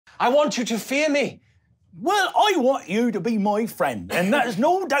I want you to fear me. Well, I want you to be my friend, and there's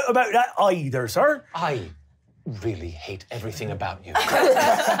no doubt about that either, sir. I really hate everything about you.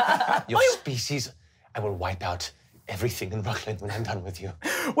 Your species, I will wipe out everything in Rutland when I'm done with you.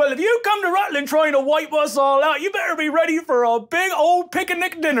 Well, if you come to Rutland trying to wipe us all out, you better be ready for a big old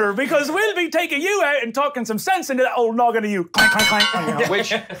pic-a-nic dinner, because we'll be taking you out and talking some sense into that old noggin of you. Clank, clank, clank.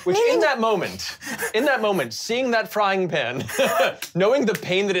 Which in that moment, seeing that frying pan, knowing the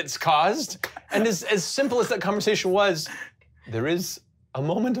pain that it's caused, and as simple as that conversation was, there is a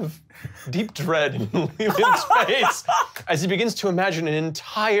moment of deep dread in Leiland's face as he begins to imagine an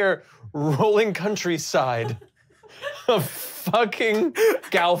entire rolling countryside of fucking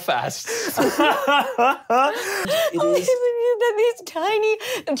Galfast. That these tiny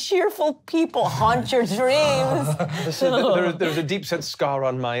and cheerful people haunt your dreams. Listen, there's a deep-set scar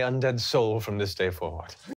on my undead soul from this day forward.